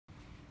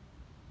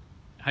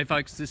Hey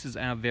folks, this is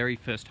our very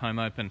first home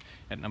open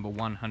at number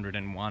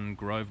 101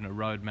 Grosvenor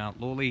Rd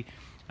Mount Lawley.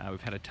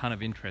 We've had a ton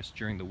of interest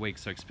during the week,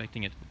 so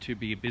expecting it to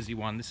be a busy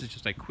one. This is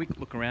just a quick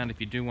look around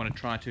if you do want to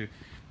try to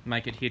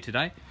make it here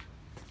today.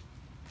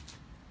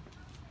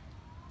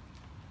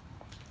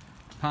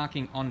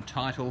 Parking on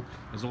title.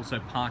 There's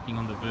also parking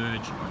on the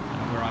verge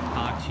where I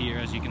parked here.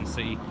 As you can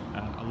see,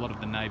 a lot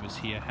of the neighbours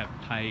here have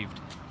paved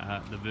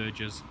the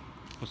verges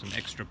for some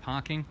extra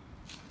parking.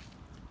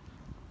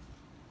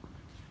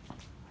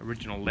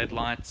 Original LED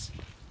lights,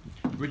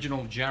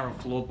 original Jarrah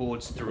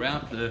floorboards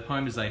throughout. The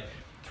home is a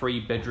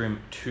 3-bedroom,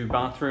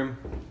 2-bathroom.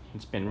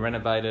 It's been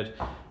renovated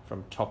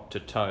from top to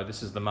toe.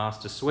 This is the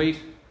master suite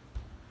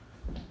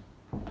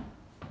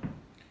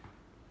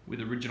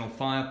with original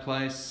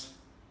fireplace,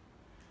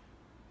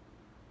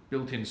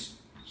 built-in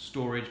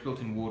storage,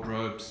 built-in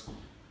wardrobes,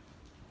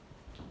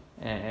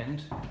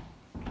 and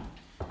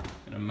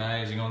an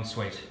amazing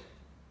ensuite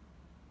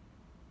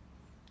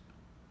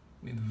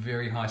with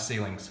very high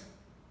ceilings.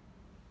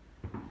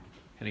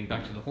 Heading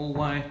back to the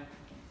hallway.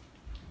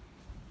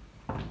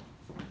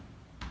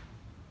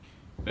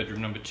 Bedroom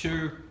number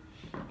 2,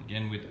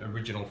 again with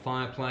original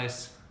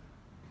fireplace,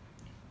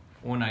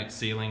 ornate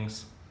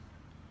ceilings,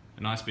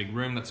 a nice big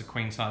room. That's a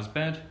queen-size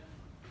bed.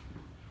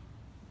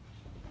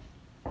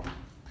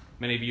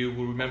 Many of you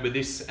will remember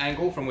this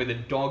angle from where the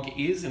dog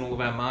is in all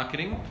of our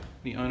marketing,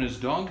 the owner's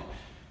dog.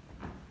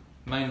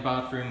 Main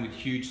bathroom with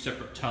huge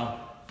separate tub.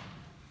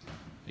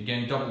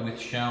 Again, double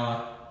width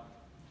shower.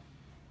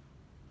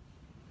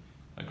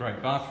 A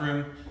great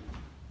bathroom,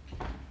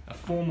 a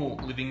formal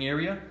living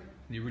area,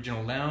 the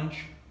original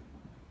lounge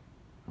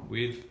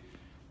with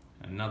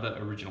another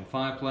original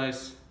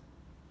fireplace.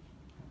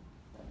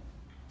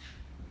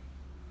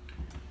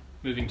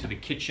 Moving to the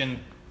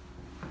kitchen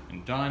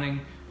and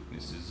dining.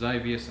 This is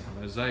Xavier, so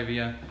hello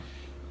Xavier.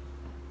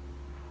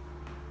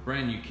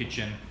 Brand new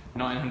kitchen,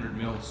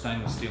 900mm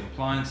stainless steel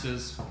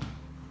appliances.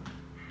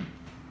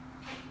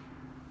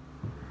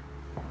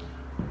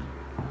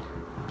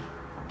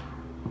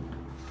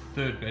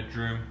 Third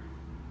bedroom,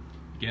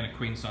 again a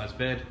queen size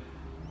bed,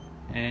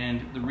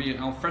 and the rear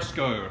al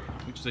fresco,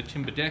 which is a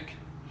timber deck.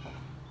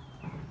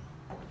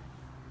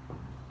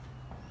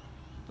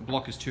 The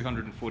block is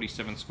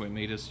 247 square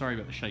meters. Sorry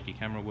about the shaky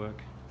camera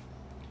work.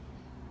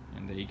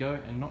 And there you go,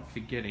 and not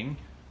forgetting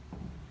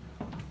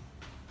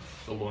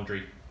the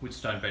laundry with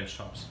stone bench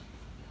tops.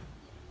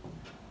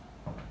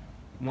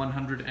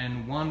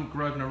 101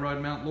 Grosvenor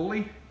Rd Mount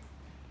Lawley,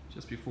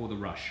 just before the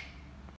rush.